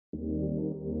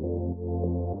Hey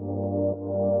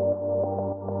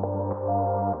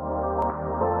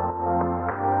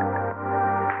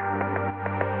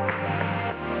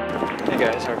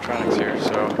guys, Electronics here.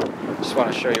 So just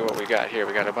want to show you what we got here.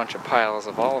 We got a bunch of piles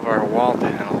of all of our wall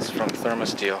panels from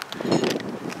Thermasteel.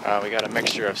 We got a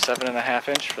mixture of 7.5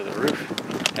 inch for the roof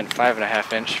and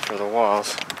 5.5 inch for the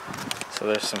walls. So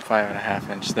there's some 5.5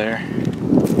 inch there,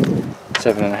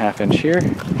 7.5 inch here,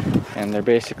 and they're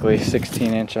basically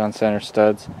 16 inch on center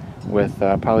studs with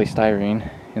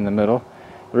polystyrene in the middle.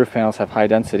 The roof panels have high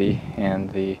density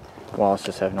and the walls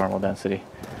just have normal density.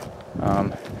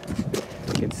 You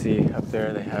can see up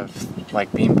there they have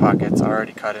like beam pockets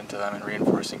already cut into them and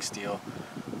reinforcing steel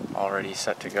already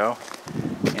set to go.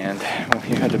 And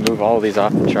we had to move all of these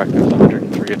off the truck. There's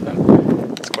 103 of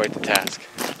them. It's quite the task.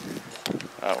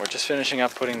 We're just finishing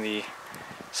up putting the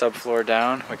subfloor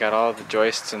down. We got all of the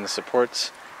joists and the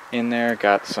supports in there.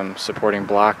 Got some supporting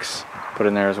blocks put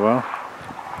in there as well.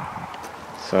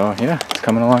 So yeah, it's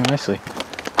coming along nicely.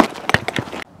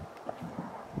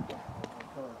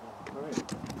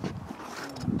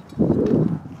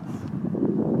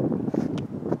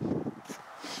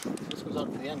 This goes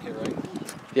out to the end here, right?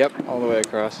 Yep, all the way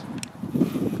across.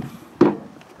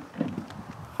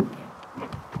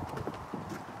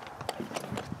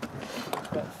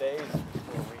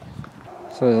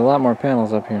 So there's a lot more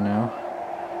panels up here now.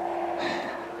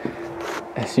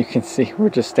 As you can see, we're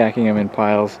just stacking them in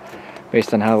piles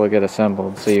based on how they'll get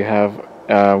assembled. So you have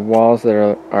walls that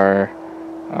are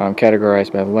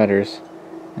categorized by letters,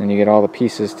 and you get all the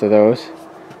pieces to those.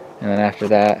 And then after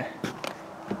that,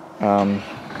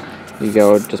 you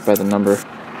go just by the number.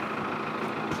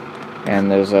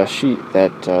 And there's a sheet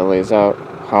that lays out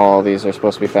how all these are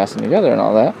supposed to be fastened together and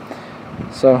all that.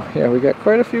 So yeah, we got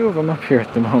quite a few of them up here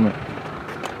at the moment.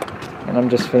 And I'm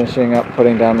just finishing up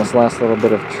putting down this last little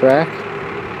bit of track,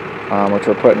 which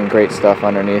we're putting great stuff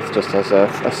underneath just as a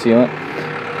sealant.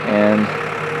 And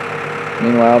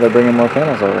meanwhile, they're bringing more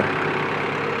panels over.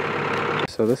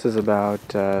 So this is about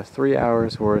 3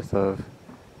 hours worth of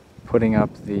putting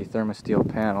up the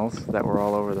Thermasteel panels that were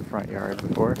all over the front yard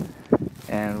before.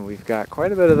 And we've got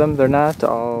quite a bit of them. They're not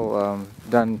all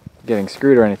done getting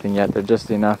screwed or anything yet. They're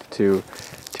just enough to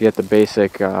get the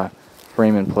basic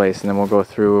frame in place, and then we'll go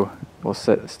through, we'll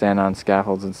stand on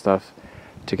scaffolds and stuff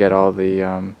to get all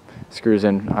the screws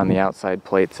in on the outside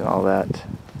plates and all that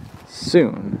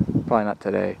soon. Probably not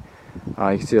today.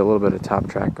 You can see a little bit of top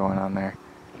track going on there.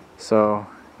 So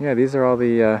yeah, these are all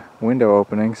the window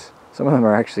openings. Some of them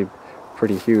are actually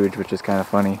pretty huge, which is kind of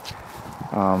funny.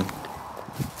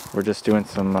 We're just doing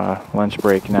some lunch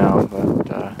break now, but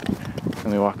let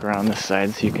me walk around this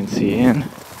side so you can see in.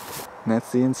 And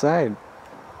that's the inside.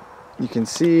 You can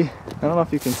see, I don't know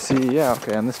if you can see, yeah,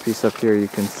 okay, on this piece up here you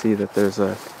can see that there's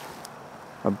a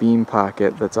beam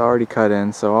pocket that's already cut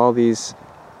in, so all these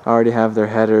already have their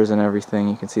headers and everything.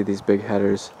 You can see these big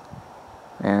headers,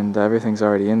 and everything's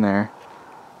already in there.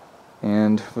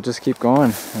 And we'll just keep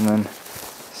going, and then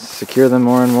secure them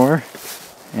more and more,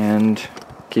 and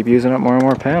keep using up more and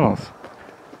more panels.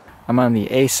 I'm on the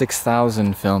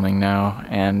A6000 filming now,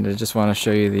 and I just want to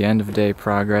show you the end of day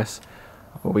progress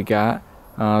of what we got.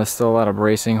 There's still a lot of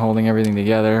bracing holding everything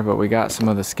together, but we got some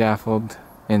of the scaffold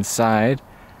inside,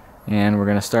 and we're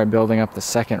going to start building up the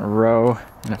second row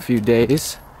in a few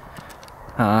days.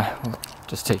 We'll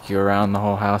just take you around the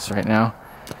whole house right now.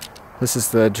 This is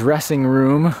the dressing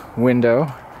room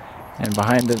window, and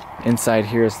behind it, inside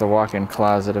here, is the walk-in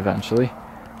closet eventually.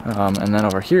 And then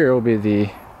over here will be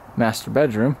the master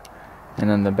bedroom, and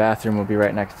then the bathroom will be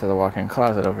right next to the walk-in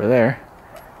closet over there.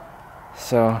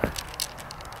 So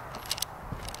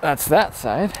that's that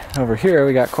side. Over here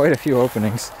we got quite a few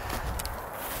openings.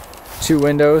 2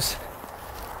 windows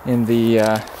in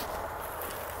the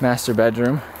master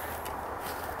bedroom.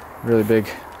 Really big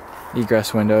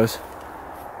egress windows.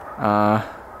 A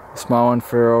small one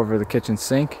for over the kitchen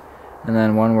sink, and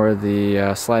then one where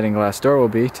the sliding glass door will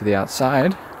be to the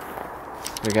outside.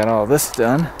 We got all this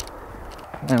done.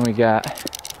 And we got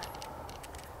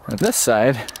on this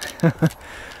side a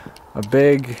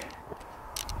big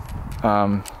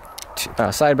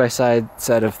side-by-side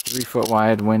set of 3-foot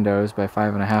wide windows by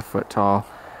 5.5 foot tall.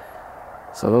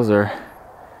 So those are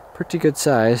pretty good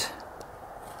size.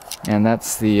 And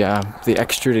that's the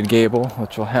extruded gable,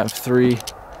 which will have 3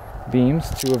 beams.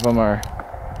 2 of them are,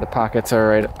 the pockets are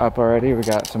right up already. We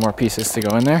got some more pieces to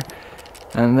go in there.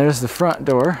 And there's the front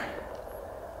door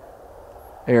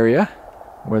area,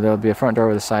 where there'll be a front door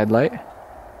with a side light.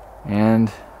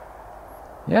 And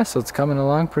yeah, so it's coming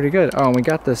along pretty good. Oh, and we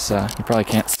got this, you probably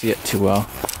can't see it too well.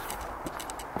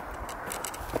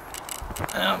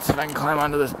 Let's see if I can climb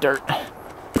onto this dirt.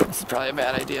 This is probably a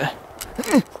bad idea.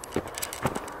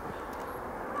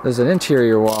 There's an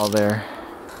interior wall there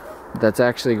that's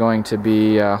actually going to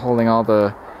be holding all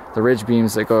the ridge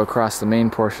beams that go across the main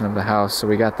portion of the house, so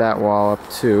we got that wall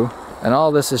up too. And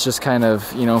all this is just kind of,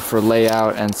 you know, for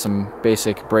layout and some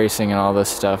basic bracing and all this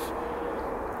stuff,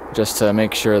 just to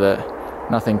make sure that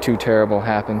nothing too terrible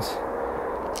happens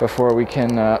before we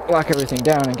can lock everything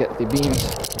down and get the beams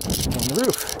on the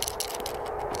roof.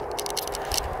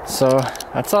 So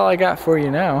that's all I got for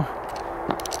you now.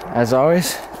 As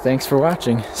always, thanks for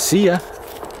watching. See ya!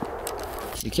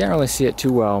 You can't really see it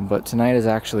too well, but tonight is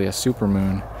actually a super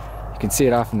moon. You can see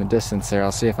it off in the distance there.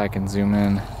 I'll see if I can zoom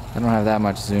in. I don't have that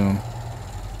much zoom.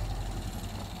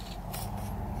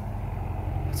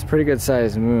 It's a pretty good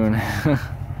sized moon.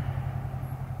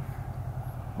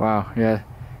 Wow, yeah,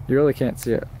 you really can't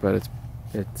see it, but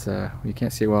it's you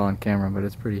can't see it well on camera, but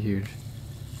it's pretty huge.